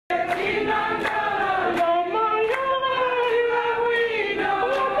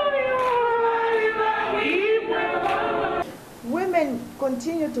Women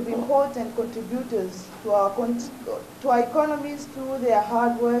continue to be important contributors to our economies through their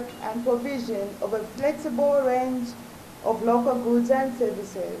hard work and provision of a flexible range of local goods and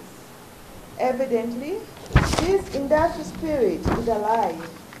services. Evidently, this industry spirit is alive,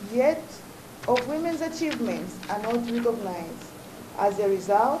 yet of women's achievements are not recognized. As a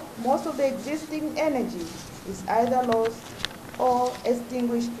result, most of the existing energy is either lost or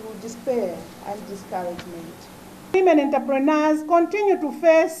extinguished through despair and discouragement. Women entrepreneurs continue to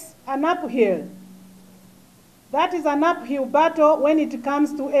face an uphill. That is an uphill battle when it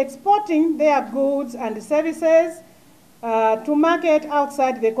comes to exporting their goods and services to market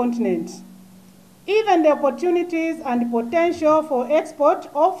outside the continent. Even the opportunities and potential for export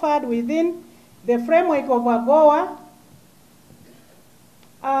offered within the framework of AGOA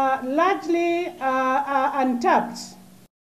are largely untapped.